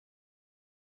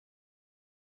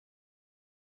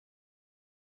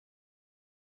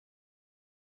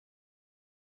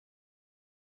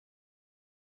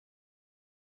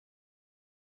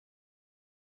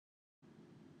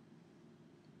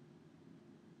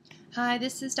Hi,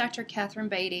 this is Dr. Catherine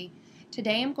Beatty.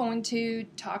 Today I'm going to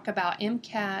talk about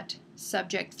MCAT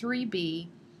Subject 3B,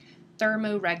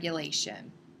 thermoregulation.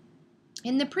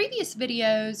 In the previous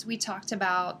videos, we talked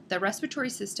about the respiratory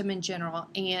system in general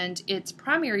and its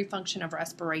primary function of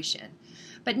respiration.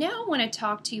 But now I want to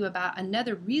talk to you about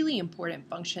another really important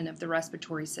function of the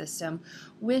respiratory system,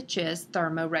 which is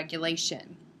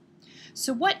thermoregulation.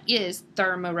 So what is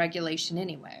thermoregulation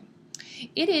anyway?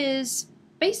 It is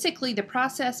basically the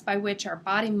process by which our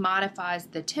body modifies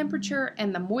the temperature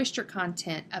and the moisture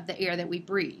content of the air that we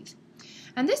breathe.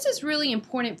 And this is really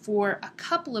important for a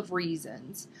couple of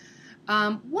reasons.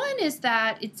 One is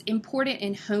that it's important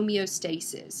in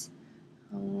homeostasis.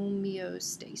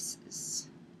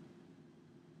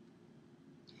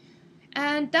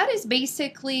 And that is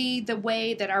basically the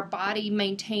way that our body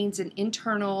maintains an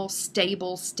internal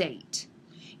stable state.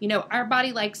 You know, our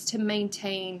body likes to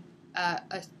maintain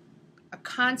a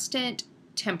constant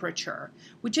temperature,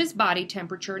 which is body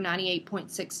temperature,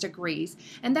 98.6 degrees,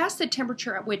 and that's the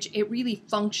temperature at which it really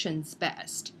functions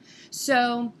best.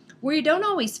 So we don't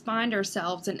always find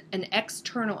ourselves in an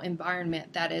external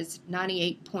environment that is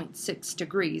 98.6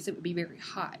 degrees. It would be very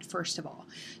hot, first of all.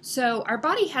 So our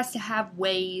body has to have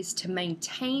ways to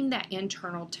maintain that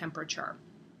internal temperature.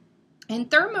 And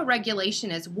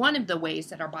thermoregulation is one of the ways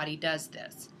that our body does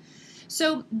this.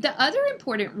 So the other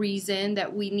important reason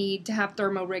that we need to have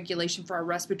thermoregulation for our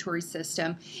respiratory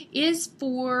system is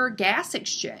for gas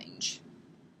exchange.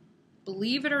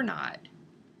 Believe it or not.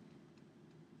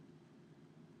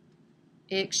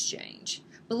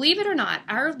 Believe it or not,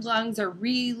 our lungs are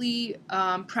really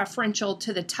preferential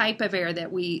to the type of air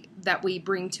that we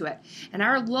bring to it. And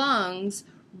our lungs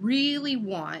really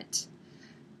want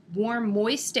warm,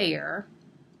 moist air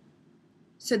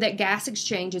so that gas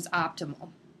exchange is optimal.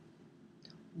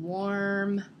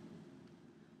 Warm,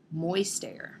 moist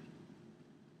air.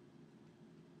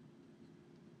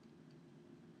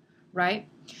 Right?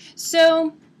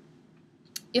 So,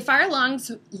 if our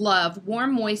lungs love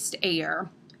warm, moist air,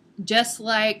 just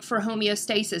like for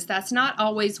homeostasis, that's not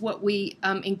always what we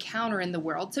encounter in the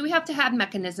world. So we have to have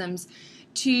mechanisms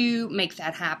to make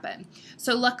that happen.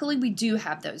 So luckily we do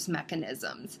have those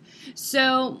mechanisms.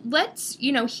 So let's,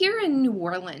 here in New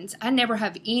Orleans, I never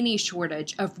have any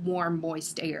shortage of warm,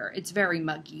 moist air. It's very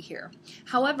muggy here.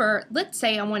 However, let's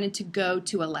say I wanted to go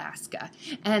to Alaska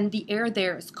and the air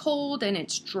there is cold and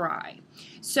it's dry.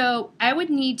 So I would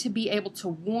need to be able to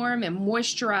warm and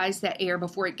moisturize that air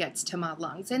before it gets to my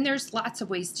lungs. And there's lots of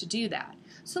ways to do that.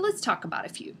 So let's talk about a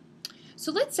few.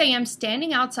 So let's say I'm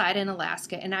standing outside in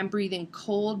Alaska and I'm breathing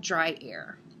cold, dry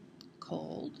air.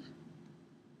 Cold,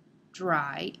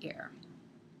 dry air.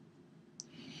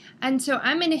 And so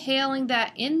I'm inhaling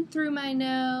that in through my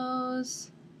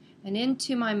nose and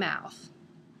into my mouth.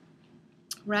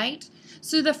 Right?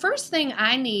 So the first thing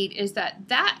I need is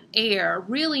that air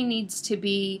really needs to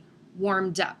be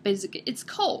warmed up. It's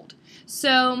cold.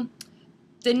 So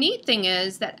the neat thing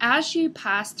is that as you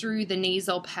pass through the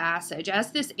nasal passage,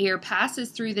 as this air passes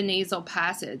through the nasal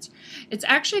passage, it's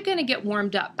actually going to get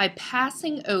warmed up by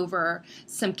passing over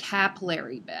some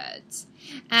capillary beds.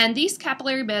 And these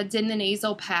capillary beds in the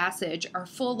nasal passage are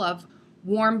full of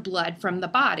warm blood from the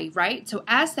body, right? So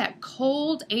as that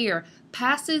cold air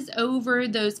passes over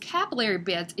those capillary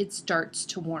beds, it starts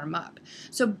to warm up.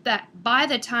 So that by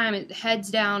the time it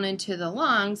heads down into the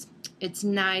lungs, it's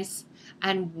nice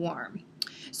and warm.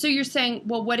 So you're saying,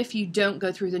 well, what if you don't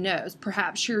go through the nose?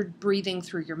 Perhaps you're breathing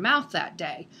through your mouth that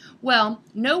day. Well,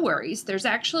 no worries. There's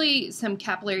actually some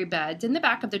capillary beds in the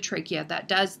back of the trachea that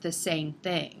does the same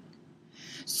thing.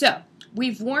 So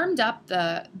we've warmed up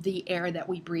the air that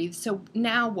we breathe. So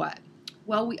now what?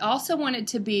 Well, we also want it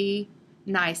to be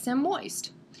nice and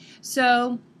moist.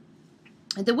 So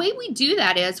the way we do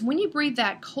that is when you breathe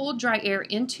that cold, dry air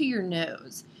into your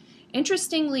nose,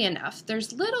 interestingly enough,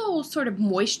 there's little sort of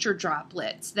moisture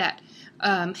droplets that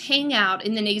hang out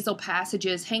in the nasal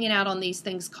passages, hanging out on these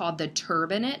things called the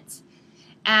turbinates.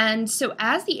 And so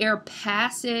as the air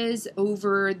passes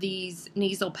over these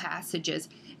nasal passages,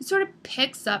 it sort of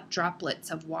picks up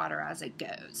droplets of water as it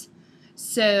goes.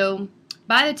 So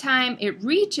by the time it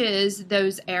reaches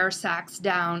those air sacs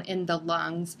down in the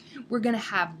lungs, we're going to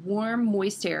have warm,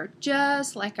 moist air,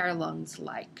 just like our lungs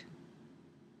like.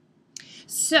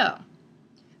 So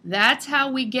that's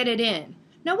how we get it in.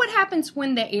 Now what happens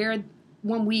when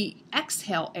we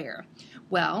exhale air?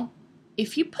 Well,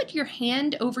 if you put your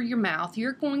hand over your mouth,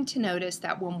 you're going to notice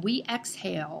that when we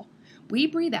exhale, we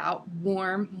breathe out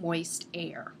warm, moist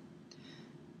air.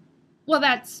 Well,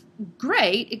 that's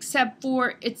great, except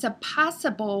for it's a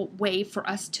possible way for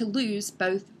us to lose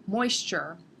both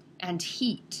moisture and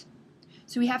heat.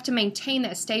 So we have to maintain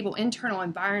that stable internal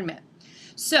environment.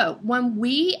 So when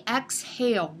we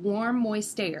exhale warm,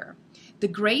 moist air, the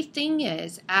great thing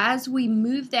is, as we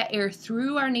move that air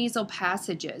through our nasal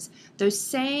passages, those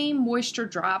same moisture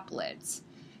droplets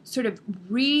sort of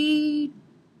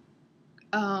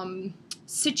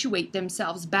situate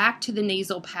themselves back to the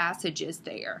nasal passages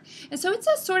there. And so it's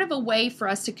a sort of a way for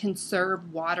us to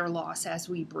conserve water loss as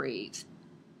we breathe.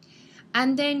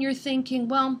 And then you're thinking,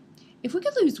 well, if we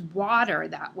could lose water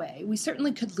that way, we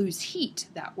certainly could lose heat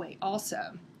that way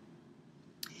also.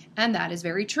 And that is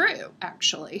very true,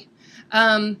 actually.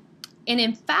 And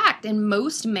in fact, in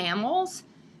most mammals,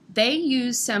 they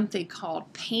use something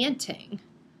called panting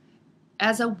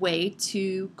as a way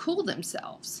to cool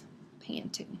themselves.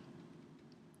 Panting.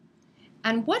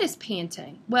 And what is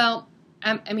panting? Well,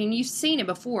 I mean, you've seen it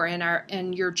before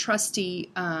in your trusty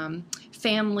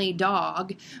family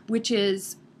dog, which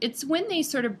is, it's when they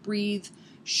sort of breathe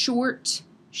short,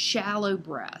 shallow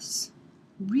breaths,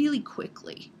 really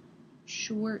quickly.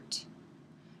 Short,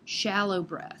 shallow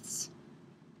breaths.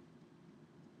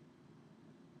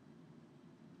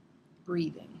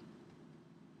 Breathing.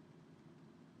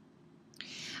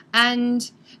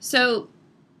 And so,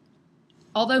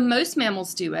 although most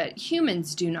mammals do it,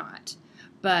 humans do not.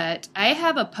 But I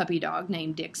have a puppy dog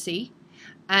named Dixie,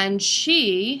 and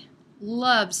she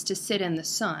loves to sit in the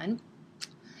sun.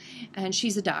 And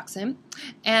she's a dachshund.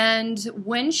 And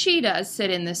when she does sit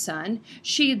in the sun,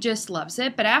 she just loves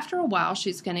it. But after a while,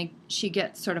 she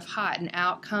gets sort of hot, and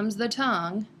out comes the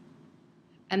tongue,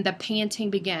 and the panting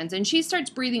begins. And she starts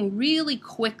breathing really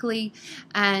quickly,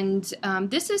 and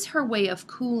this is her way of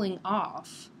cooling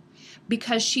off.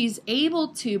 Because she's able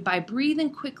to, by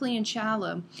breathing quickly and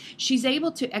shallow, she's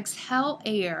able to exhale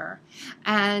air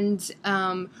and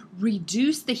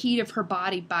reduce the heat of her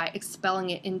body by expelling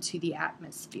it into the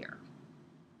atmosphere.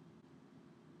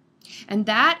 And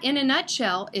that, in a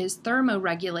nutshell, is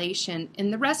thermoregulation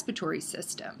in the respiratory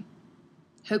system.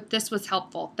 Hope this was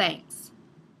helpful. Thanks.